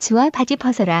 셔츠와 바지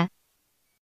벗어라.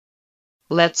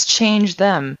 Let's change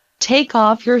them. Take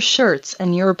off your shirts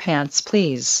and your pants,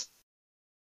 please.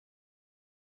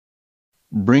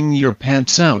 Bring your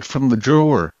pants out from the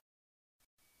drawer.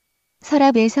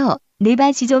 서랍에서 내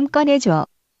바지 좀 꺼내줘.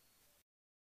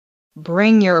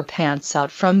 Bring your pants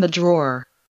out from the drawer.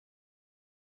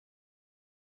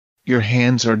 Your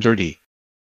hands are dirty.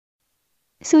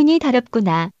 손이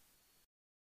더럽구나.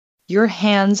 Your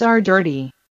hands are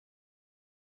dirty.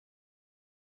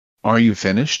 Are you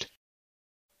finished?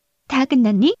 다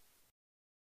끝났니?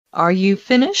 Are you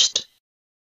finished?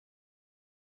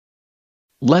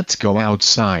 Let's go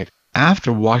outside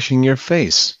after washing your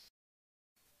face.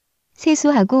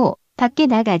 세수하고 밖에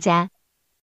나가자.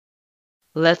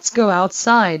 Let's go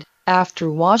outside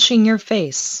after washing your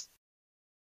face.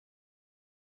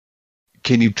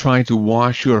 Can you try to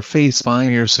wash your face by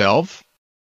yourself?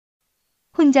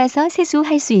 혼자서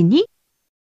세수할 수 있니?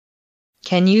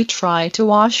 Can you try to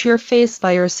wash your face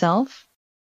by yourself?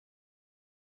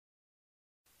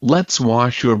 Let's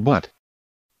wash your butt.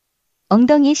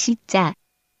 엉덩이 씻자.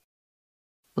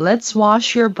 Let's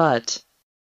wash your butt.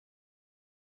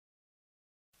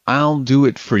 I'll do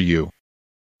it for you.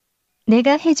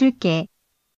 내가 해줄게.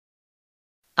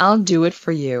 I'll do it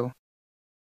for you.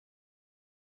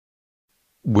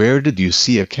 Where did you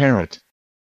see a carrot?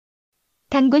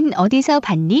 당근 어디서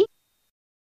봤니?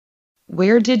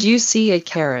 Where did you see a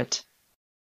carrot?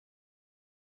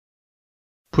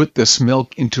 Put this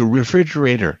milk into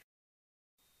refrigerator.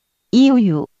 이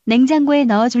우유 냉장고에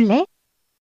넣어줄래?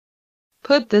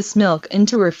 Put this milk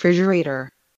into refrigerator.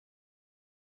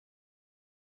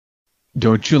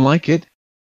 Don't you like it?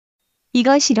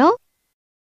 이거 싫어?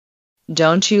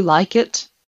 Don't you like it?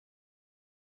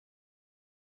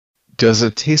 Does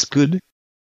it taste good?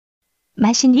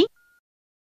 맛있니?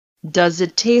 Does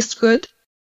it taste good?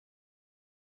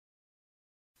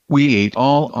 We ate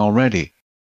all already.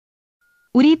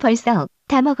 우리 벌써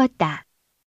다 먹었다.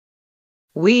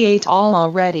 We ate all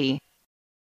already.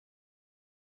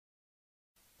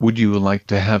 Would you like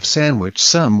to have sandwich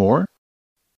some more?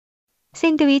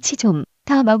 샌드위치 좀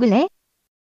더 먹을래?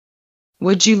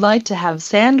 Would you like to have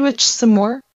sandwich some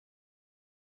more?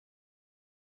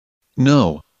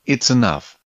 No, it's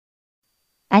enough.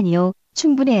 아니요,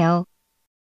 충분해요.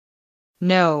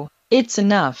 No, it's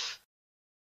enough.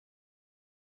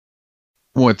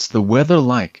 What's the weather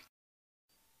like?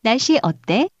 날씨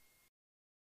어때?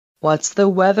 What's the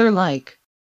weather like?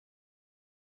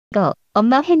 이거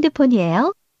엄마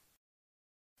핸드폰이에요?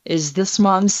 Is this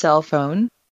mom's cell phone?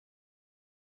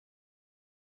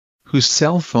 Whose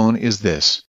cell phone is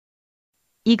this?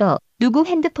 이거 누구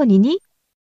핸드폰이니?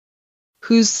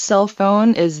 Whose cell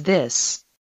phone is this?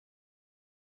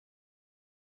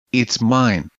 It's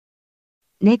mine.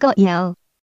 내 거요.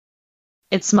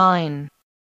 It's mine.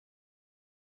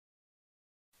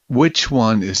 Which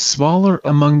one is smaller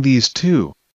among these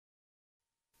two?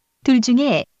 둘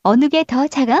중에 어느 게 더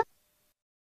작아?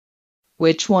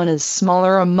 Which one is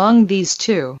smaller among these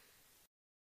two?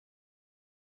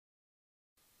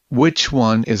 Which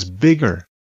one is bigger?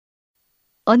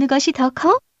 어느 것이 더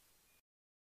커?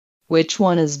 Which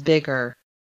one is bigger?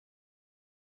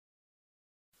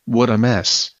 What a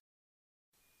mess.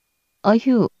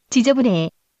 어휴, 지저분해.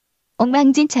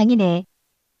 엉망진창이네.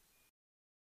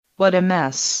 What a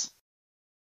mess.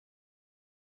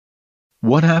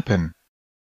 What happened?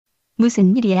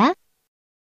 무슨 일이야?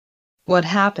 What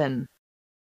happened?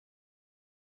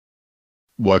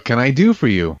 What can I do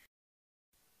for you?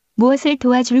 무엇을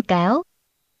도와줄까요?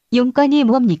 용건이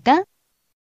뭡니까?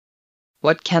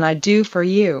 What can I do for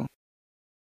you?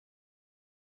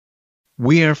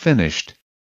 We are finished.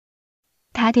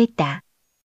 다 됐다.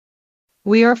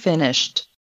 We are finished.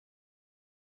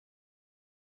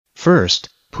 First,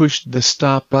 push the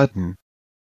stop button.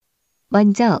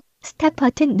 먼저 스탑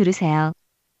버튼 누르세요.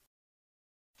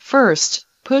 First,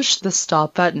 push the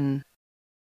stop button.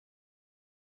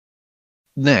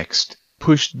 Next,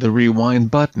 push the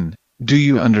rewind button. Do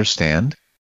you understand?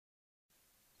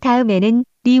 다음에는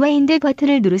리와인드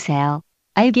버튼을 누르세요.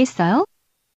 알겠어요?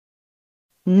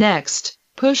 Next,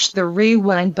 push the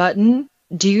rewind button.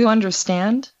 Do you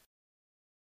understand?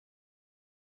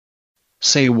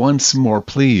 Say once more,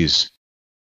 please.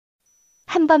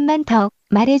 한 번만 더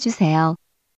말해주세요.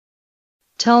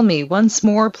 Tell me once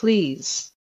more,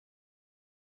 please.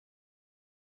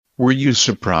 Were you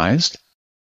surprised?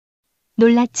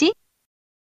 놀랐지?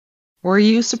 Were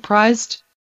you surprised?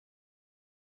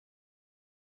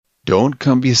 Don't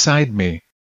come beside me.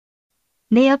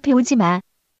 내 옆에 오지 마.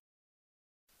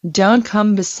 Don't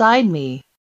come beside me.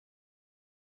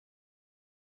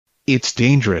 It's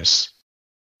dangerous.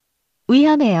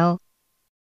 위험해요.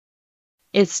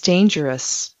 It's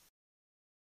dangerous.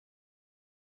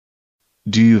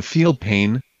 Do you feel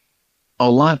pain? A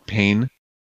lot pain?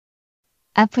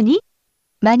 아프니?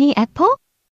 많이 아파?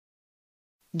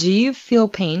 Do you feel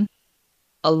pain?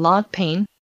 A lot pain?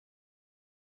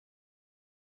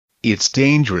 It's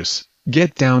dangerous.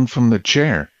 Get down from the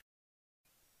chair.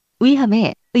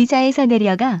 위험해. 의자에서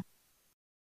내려가.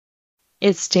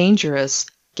 It's dangerous.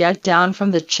 Get down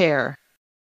from the chair.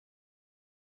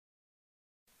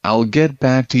 I'll get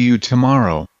back to you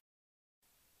tomorrow.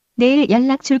 내일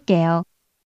연락 줄게요.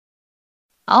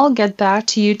 I'll get back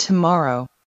to you tomorrow.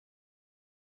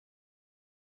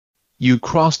 You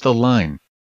crossed the line.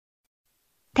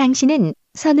 당신은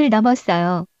선을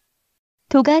넘었어요.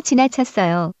 도가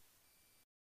지나쳤어요.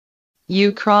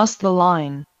 You crossed the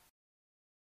line.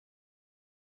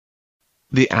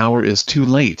 The hour is too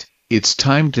late. It's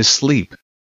time to sleep.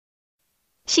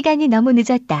 시간이 너무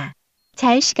늦었다.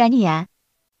 잘 시간이야.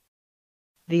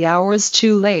 The hour is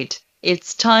too late.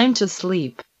 It's time to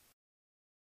sleep.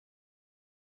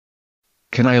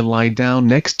 Can I lie down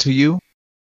next to you?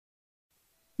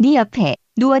 네 옆에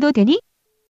누워도 되니?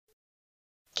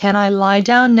 Can I lie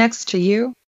down next to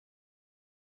you?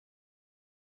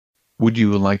 Would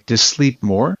you like to sleep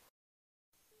more?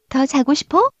 더 자고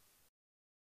싶어?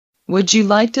 Would you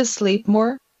like to sleep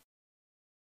more?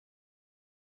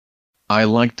 I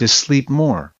like to sleep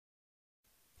more.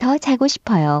 더 자고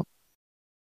싶어요.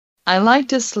 I like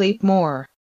to sleep more.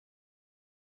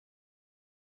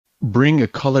 Bring a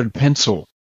colored pencil.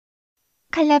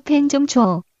 칼라펜 좀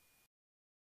줘.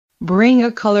 Bring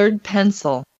a colored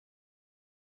pencil.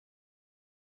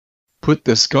 Put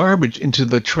this garbage into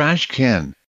the trash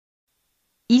can.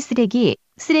 이 쓰레기,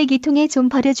 쓰레기통에 좀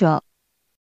버려줘.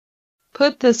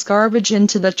 Put this garbage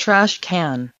into the trash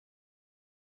can.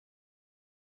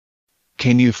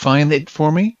 Can you find it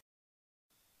for me?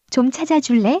 좀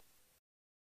찾아줄래?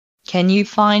 Can you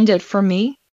find it for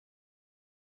me?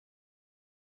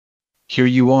 Here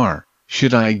you are.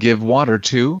 Should I give water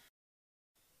too?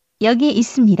 여기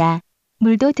있습니다.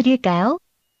 물도 드릴까요?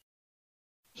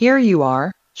 Here you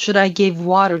are. Should I give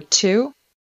water too?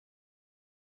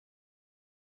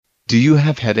 Do you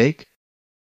have headache?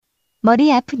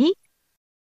 머리 아프니?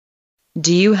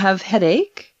 Do you have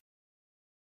headache?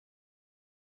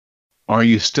 Are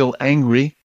you still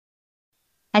angry?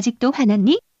 아직도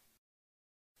화났니?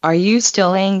 Are you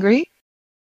still angry?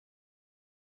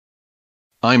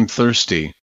 I'm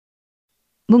thirsty.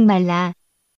 목말라.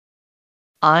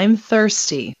 I'm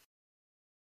thirsty.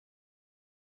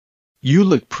 You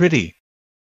look pretty.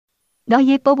 너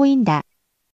예뻐 보인다.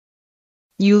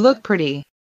 You look pretty.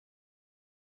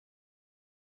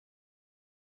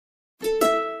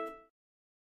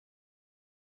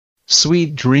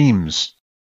 Sweet dreams.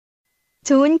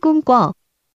 좋은 꿈 꿔.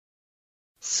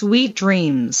 Sweet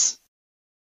dreams.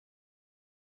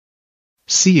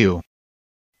 See you.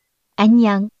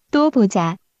 안녕. 또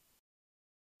보자.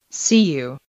 See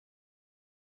you.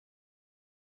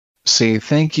 Say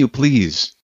thank you,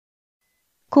 please.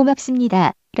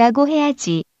 고맙습니다. 라고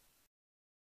해야지.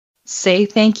 Say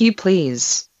thank you,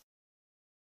 please.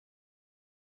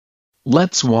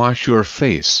 Let's wash your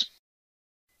face.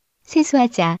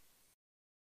 세수하자.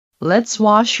 Let's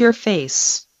wash your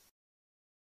face.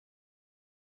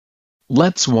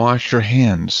 Let's wash your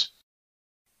hands.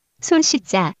 손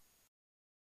씻자.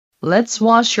 Let's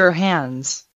wash your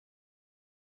hands.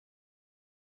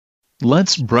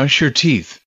 Let's brush your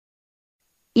teeth.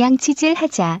 양치질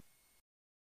하자.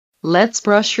 Let's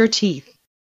brush your teeth.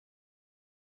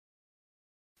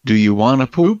 Do you wanna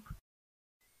poop?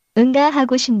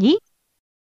 응가하고 싶니?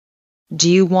 Do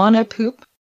you wanna poop?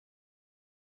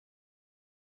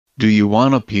 Do you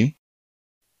wanna pee?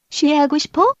 쉬하고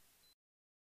싶어?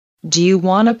 Do you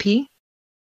wanna pee?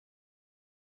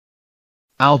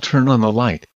 I'll turn on the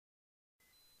light.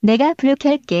 내가 불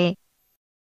켤게.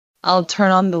 I'll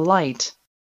turn on the light.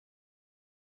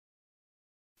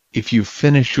 If you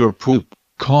finish your poop,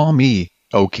 call me,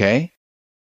 okay?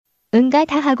 응가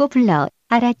다 하고 불러.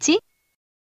 알았지?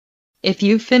 If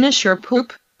you finish your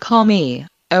poop, call me,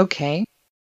 okay?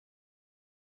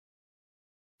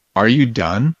 Are you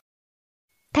done?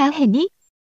 다 했니?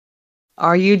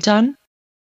 Are you done?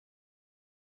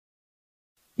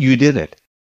 You did it.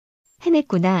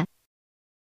 해냈구나.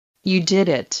 You did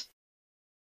it.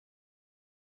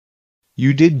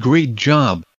 You did great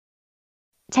job.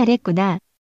 잘했구나.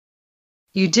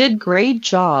 You did great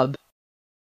job.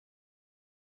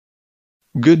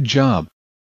 Good job.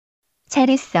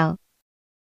 잘했어.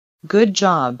 Good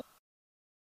job.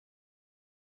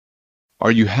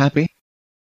 Are you happy?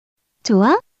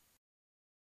 좋아?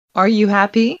 Are you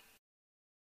happy?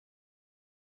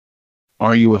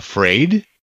 Are you afraid?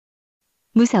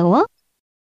 무서워?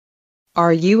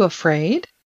 Are you afraid?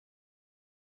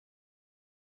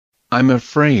 I'm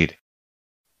afraid.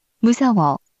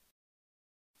 무서워.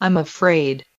 I'm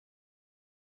afraid.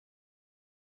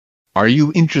 Are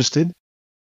you interested?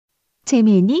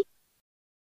 재미있니?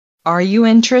 Are you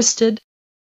interested?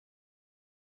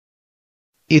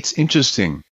 It's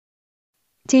interesting.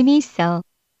 재미있어.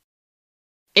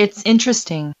 It's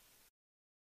interesting.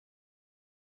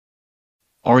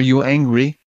 Are you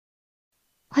angry?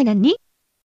 화났니?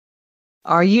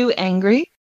 Are you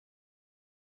angry?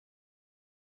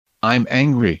 I'm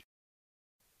angry.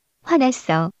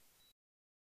 화났어.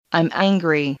 I'm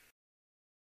angry.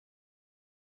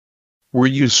 Were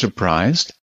you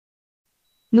surprised?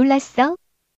 놀랐어?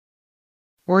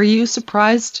 Were you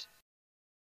surprised?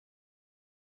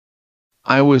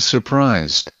 I was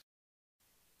surprised.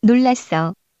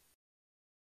 놀랐어.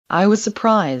 I was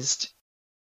surprised.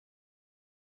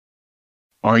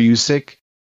 Are you sick?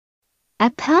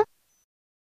 아파?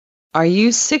 Are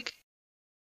you sick?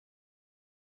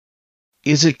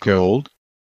 Is it cold?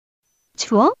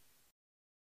 추워?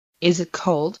 Is it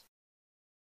cold?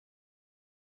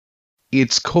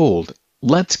 It's cold.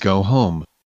 Let's go home.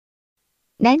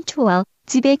 난 추워.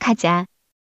 집에 가자.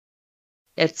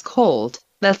 It's cold.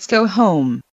 Let's go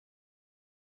home.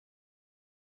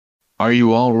 Are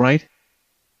you all right?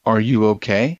 Are you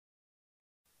okay?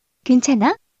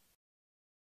 괜찮아?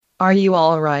 Are you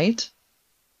all right?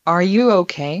 Are you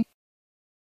okay?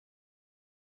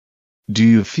 Do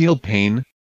you feel pain?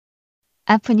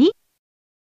 아프니?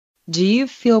 Do you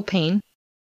feel pain?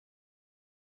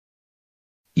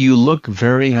 You look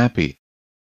very happy.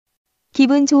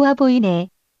 기분 좋아 보이네.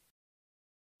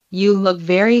 You look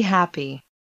very happy.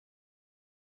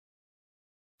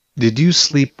 Did you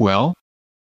sleep well?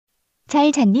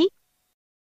 잘 잤니?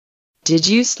 Did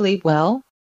you sleep well?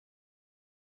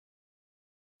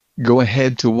 Go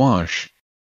ahead to wash.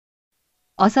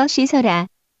 어서 씻어라.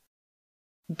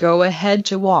 Go ahead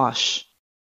to wash.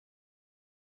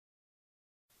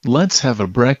 Let's have a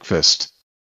breakfast.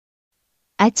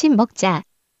 아침 먹자.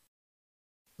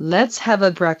 Let's have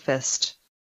a breakfast.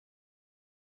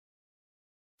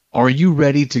 Are you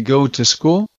ready to go to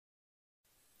school?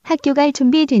 학교 갈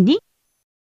준비됐니?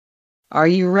 Are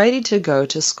you ready to go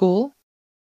to school?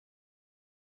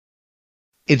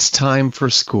 It's time for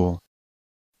school.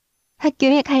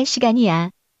 학교에 갈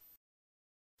시간이야.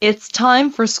 It's time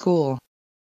for school.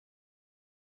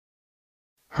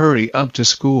 Hurry up to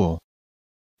school.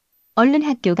 얼른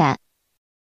학교 가.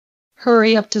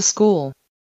 Hurry up to school.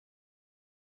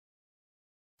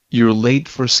 You're late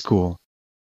for school.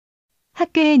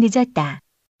 학교에 늦었다.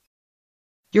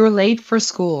 You're late for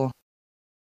school.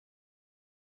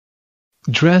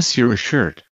 Dress your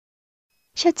shirt.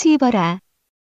 셔츠 입어라.